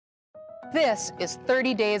This is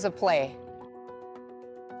 30 Days of Play.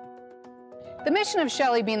 The mission of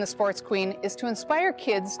Shelly being the sports queen is to inspire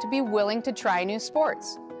kids to be willing to try new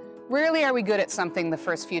sports. Rarely are we good at something the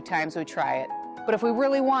first few times we try it, but if we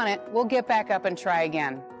really want it, we'll get back up and try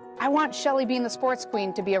again. I want Shelly being the sports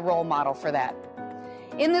queen to be a role model for that.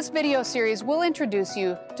 In this video series, we'll introduce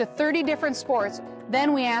you to 30 different sports,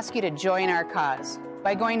 then we ask you to join our cause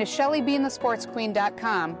by going to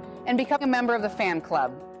ShellyBeingTheSportsQueen.com and become a member of the fan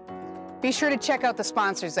club. Be sure to check out the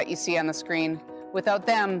sponsors that you see on the screen. Without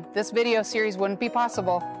them, this video series wouldn't be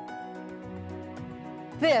possible.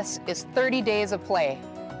 This is 30 Days of Play.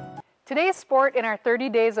 Today's sport in our 30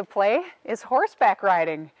 Days of Play is horseback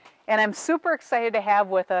riding. And I'm super excited to have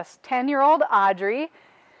with us 10-year-old Audrey,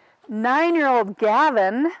 9-year-old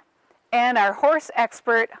Gavin, and our horse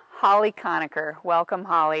expert, Holly Conacher. Welcome,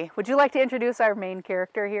 Holly. Would you like to introduce our main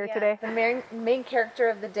character here today? The main character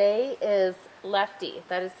of the day is Lefty.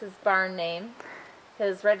 That is his barn name.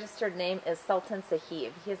 His registered name is Sultan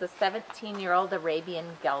Sahib. He's a 17-year-old Arabian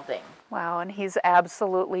gelding. Wow, and he's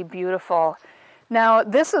absolutely beautiful. Now,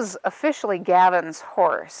 this is officially Gavin's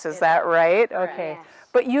horse, is that right? Okay. Yes.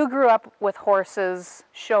 But you grew up with horses,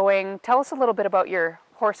 showing. Tell us a little bit about your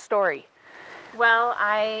horse story. Well,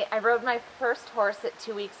 I rode my first horse at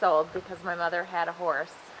 2 weeks old because my mother had a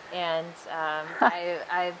horse. And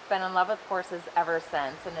I've been in love with horses ever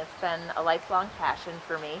since, and it's been a lifelong passion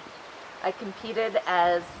for me. I competed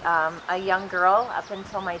as a young girl up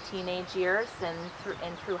until my teenage years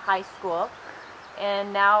and through high school.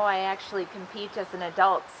 And now I actually compete as an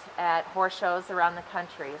adult at horse shows around the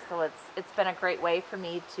country. So it's been a great way for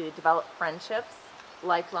me to develop friendships,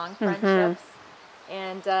 lifelong friendships,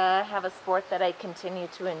 and have a sport that I continue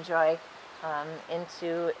to enjoy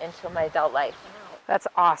into my adult life. That's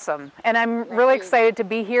awesome. And I'm really excited to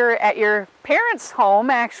be here at your parents' home,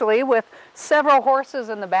 actually, with several horses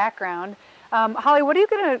in the background. Holly, what are you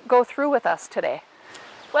going to go through with us today?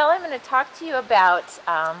 Well, I'm going to talk to you about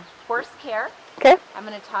horse care. Okay. I'm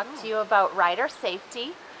going to talk to you about rider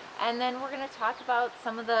safety. And then we're going to talk about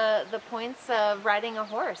some of the points of riding a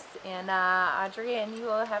horse. And Audrey and you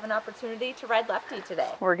will have an opportunity to ride Lefty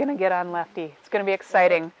today. We're going to get on Lefty. It's going to be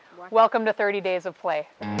exciting. Welcome to 30 Days of Play.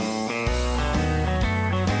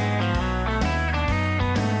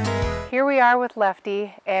 Here we are with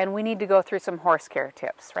Lefty, and we need to go through some horse care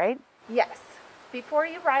tips, right? Yes. Before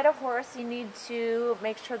you ride a horse, you need to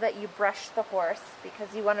make sure that you brush the horse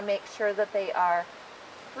because you want to make sure that they are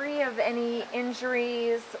free of any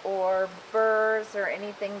injuries or burrs or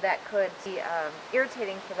anything that could be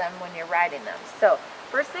irritating for them when you're riding them. So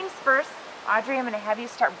first things first, Audrey, I'm going to have you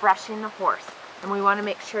start brushing the horse. And we want to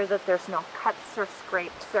make sure that there's no cuts or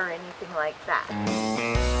scrapes or anything like that.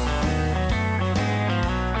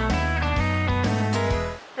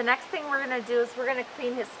 The next thing we're going to do is we're going to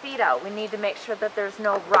clean his feet out. We need to make sure that there's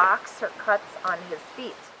no rocks or cuts on his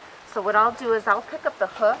feet. So what I'll do is I'll pick up the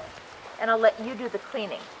hoof and I'll let you do the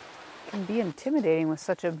cleaning. It can be intimidating with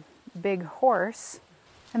such a big horse.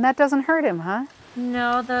 And that doesn't hurt him, huh?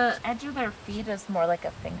 No, the edge of their feet is more like a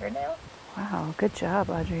fingernail. Wow, good job,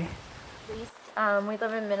 Audrey. We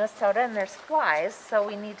live in Minnesota and there's flies, so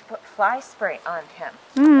we need to put fly spray on him.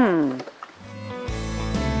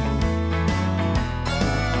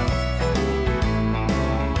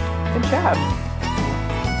 Good job.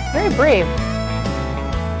 Very brave.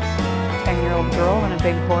 10-year-old girl and a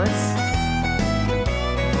big horse.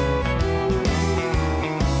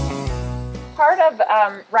 Part of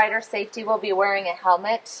rider safety will be wearing a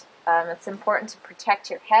helmet. It's important to protect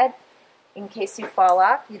your head in case you fall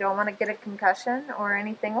off. You don't want to get a concussion or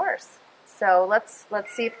anything worse. So let's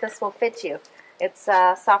see if this will fit you. It's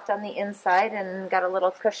soft on the inside and got a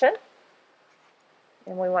little cushion.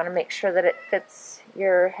 And we want to make sure that it fits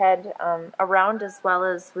your head around, as well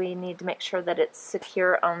as we need to make sure that it's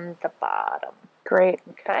secure on the bottom. Great.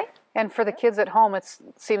 Okay. And for the kids at home, it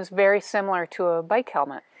seems very similar to a bike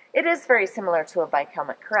helmet. It is very similar to a bike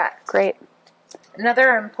helmet, correct. Great.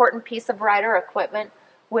 Another important piece of rider equipment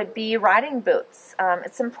would be riding boots.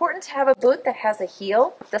 It's important to have a boot that has a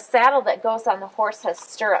heel. The saddle that goes on the horse has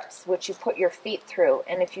stirrups, which you put your feet through.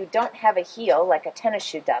 And if you don't have a heel, like a tennis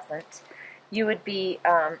shoe doesn't, you would be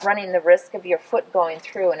running the risk of your foot going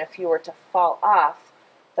through, and if you were to fall off,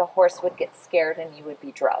 the horse would get scared and you would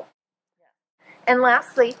be drugged. And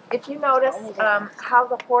lastly, if you notice how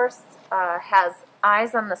the horse has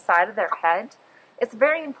eyes on the side of their head, it's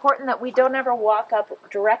very important that we don't ever walk up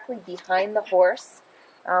directly behind the horse.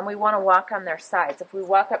 We want to walk on their sides. If we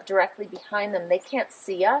walk up directly behind them, they can't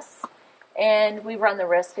see us, and we run the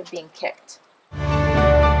risk of being kicked.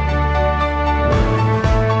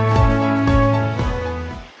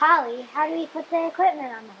 Holly, how do we put the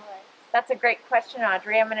equipment on the horse? That's a great question,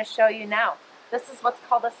 Audrey. I'm going to show you now. This is what's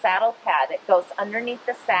called a saddle pad. It goes underneath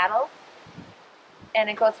the saddle, and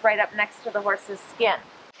it goes right up next to the horse's skin.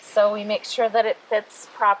 So we make sure that it fits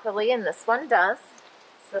properly, and this one does.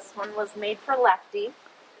 This one was made for Lefty.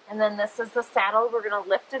 And then this is the saddle. We're going to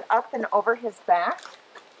lift it up and over his back.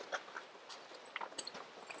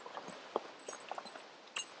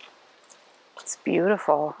 It's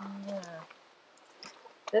beautiful. Yeah.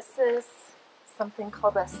 This is something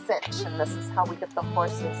called a cinch, and this is how we get the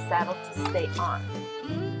horse's saddle to stay on.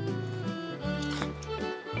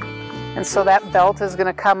 And so that belt is going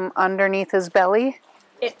to come underneath his belly?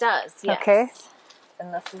 It does, yes. Okay.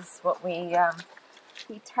 And this is what we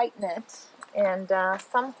tighten it. And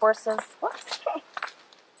some horses, whoops,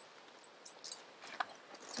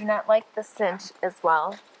 do not like the cinch as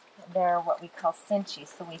well. They're what we call cinchy,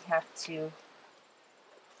 so we have to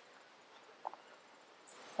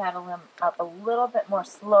saddle them up a little bit more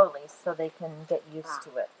slowly so they can get used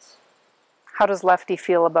to it. How does Lefty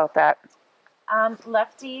feel about that?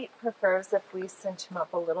 Lefty prefers if we cinch him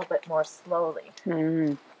up a little bit more slowly.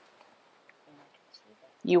 Mm.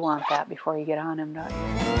 You want that before you get on him, don't you?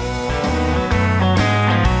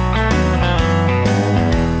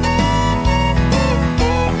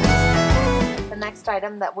 The next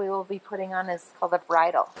item that we will be putting on is called a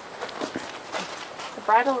bridle. The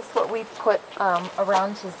bridle is what we put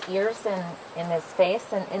around his ears and in his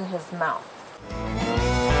face and in his mouth.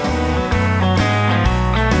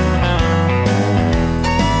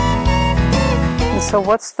 And so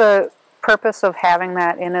what's the purpose of having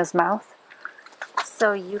that in his mouth?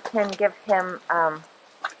 So you can give him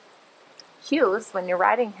cues when you're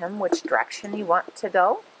riding him, which direction you want to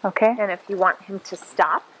go. Okay. And if you want him to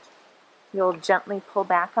stop, you'll gently pull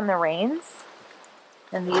back on the reins.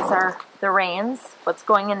 And these are the reins. What's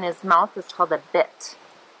going in his mouth is called a bit.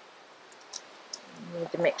 You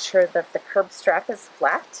need to make sure that the curb strap is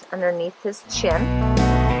flat underneath his chin.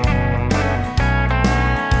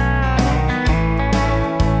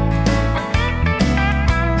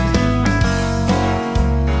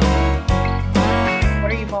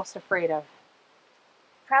 What are you most afraid of?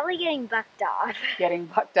 Probably getting bucked off. Getting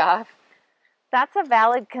bucked off? That's a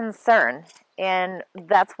valid concern, and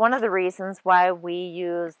that's one of the reasons why we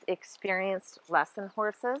use experienced lesson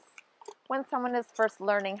horses when someone is first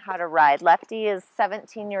learning how to ride. Lefty is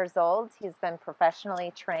 17 years old. He's been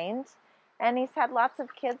professionally trained, and he's had lots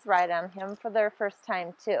of kids ride on him for their first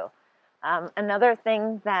time too. Another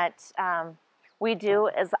thing that we do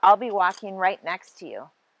is I'll be walking right next to you.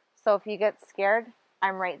 So if you get scared,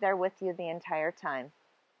 I'm right there with you the entire time.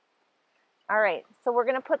 All right, so we're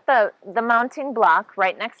going to put the mounting block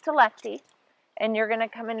right next to Lefty, and you're going to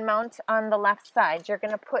come and mount on the left side. You're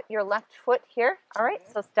going to put your left foot here. All right,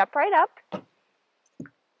 so step right up.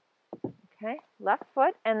 Okay, left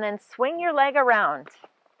foot, and then swing your leg around.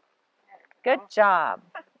 Good job.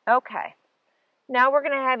 Okay, now we're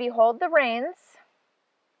going to have you hold the reins.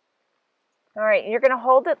 All right, you're going to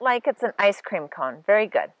hold it like it's an ice cream cone. Very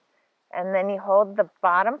good. And then you hold the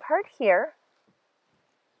bottom part here.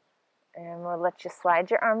 And we'll let you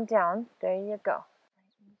slide your arm down. There you go.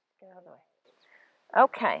 Get out of the way.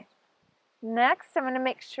 Okay. Next, I'm going to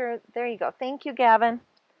make sure, there you go. Thank you, Gavin.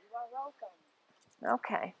 You are welcome.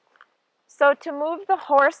 Okay. So to move the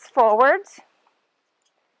horse forward,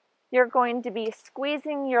 you're going to be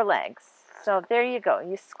squeezing your legs. So there you go.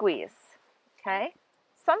 You squeeze. Okay.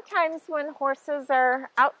 Sometimes when horses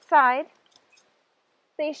are outside,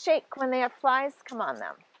 they shake when they have flies come on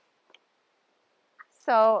them.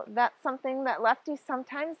 So that's something that Lefty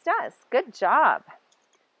sometimes does. Good job.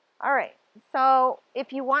 All right, so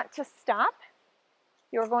if you want to stop,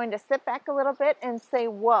 you're going to sit back a little bit and say,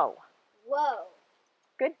 whoa. Whoa.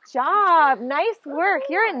 Good job. Nice work.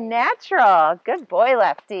 You're a natural. Good boy,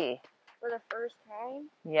 Lefty. For the first time?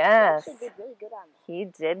 Yes. He actually did really good on that. He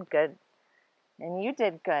did good. And you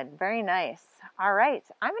did good. Very nice. All right,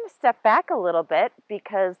 I'm going to step back a little bit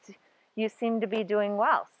because you seem to be doing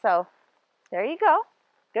well. So there you go.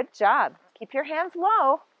 Good job. Keep your hands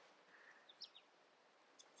low.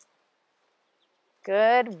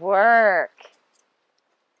 Good work.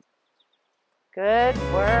 Good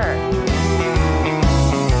work. Keep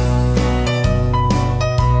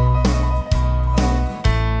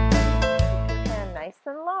your hand nice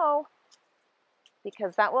and low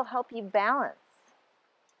because that will help you balance.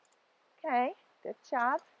 Okay, good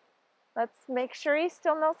job. Let's make sure he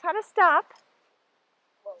still knows how to stop.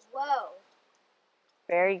 Whoa.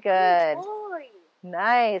 Very good. Good boy.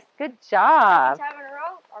 Nice. Good job. Second time in a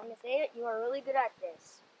row, I'm going to say it, you are really good at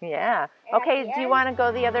this. Yeah. And Okay, at the do you end- want to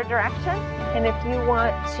go the other direction? And if you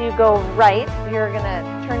want to go right, you're going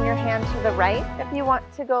to turn your hand to the right. If you want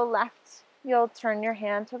to go left, you'll turn your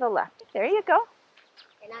hand to the left. There you go.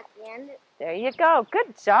 And at the end, There you go.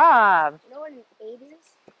 Good job. you know what an 8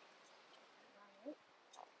 is?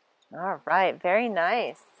 All right. Very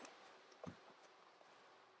nice.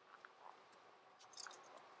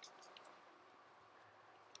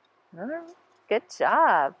 All right. Good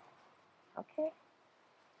job. Okay.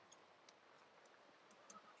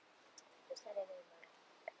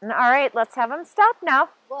 All right, let's have them stop now.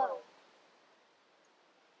 Whoa.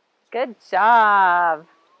 Good job.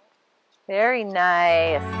 Very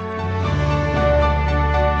nice.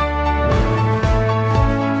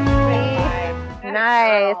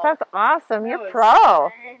 Nice. That's awesome. You're pro.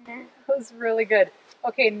 That was really good.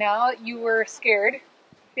 Okay, now you were scared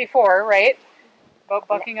before, right? About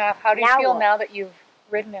bucking off. How do you Now feel what? now that you've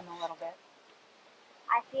ridden him a little bit?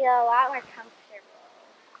 I feel a lot more comfortable.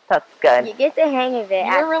 That's good. You get the hang of it.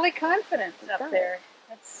 You were really confident up there.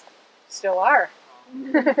 That's still are.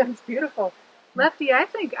 It's beautiful. Lefty, I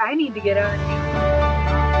think I need to get on you.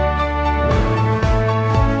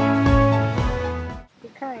 Be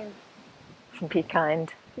kind. Be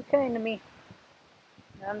kind. Be kind to me.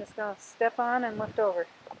 Now I'm just going to step on and lift over.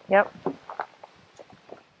 Yep. All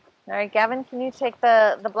right, Gavin, can you take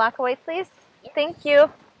the block away, please? Yes. Thank you.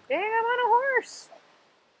 Dang, I'm on a horse.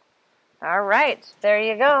 All right, there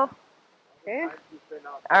you go. Okay.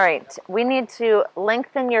 All right, we need to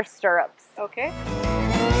lengthen your stirrups. Okay.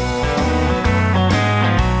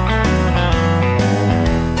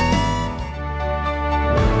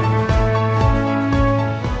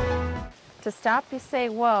 To stop, you say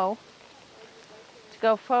whoa. To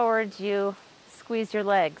go forward, you squeeze your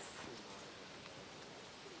legs.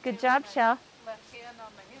 Good job, Shell. Left hand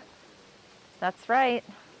on my hip. That's right.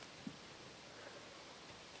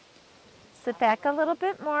 Sit back a little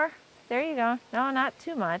bit more. There you go. No, not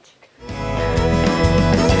too much.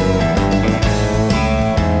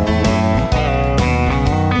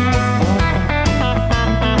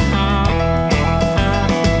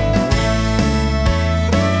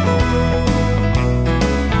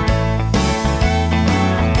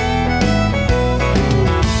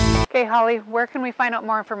 Okay, Holly, where can we find out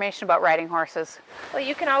more information about riding horses? Well,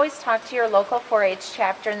 you can always talk to your local 4-H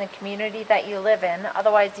chapter in the community that you live in.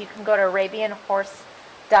 Otherwise, you can go to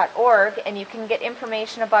ArabianHorse.org and you can get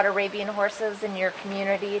information about Arabian horses in your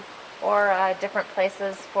community or different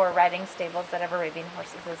places for riding stables that have Arabian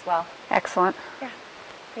horses as well. Excellent. Yeah,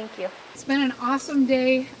 thank you. It's been an awesome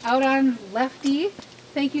day out on Lefty.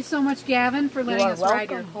 Thank you so much, Gavin, for letting us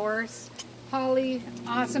ride your horse. Holly,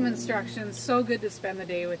 awesome instructions. So good to spend the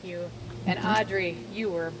day with you. And Audrey, you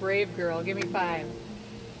were a brave girl. Give me 5.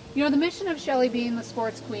 You know, the mission of Shelly being the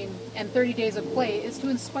sports queen and 30 Days of Play is to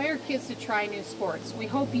inspire kids to try new sports. We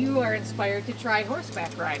hope you are inspired to try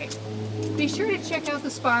horseback riding. Be sure to check out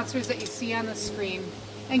the sponsors that you see on the screen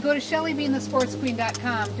and go to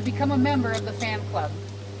ShellyBeingTheSportsQueen.com to become a member of the fan club.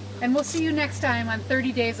 And we'll see you next time on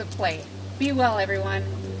 30 Days of Play. Be well, everyone.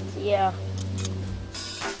 Yeah.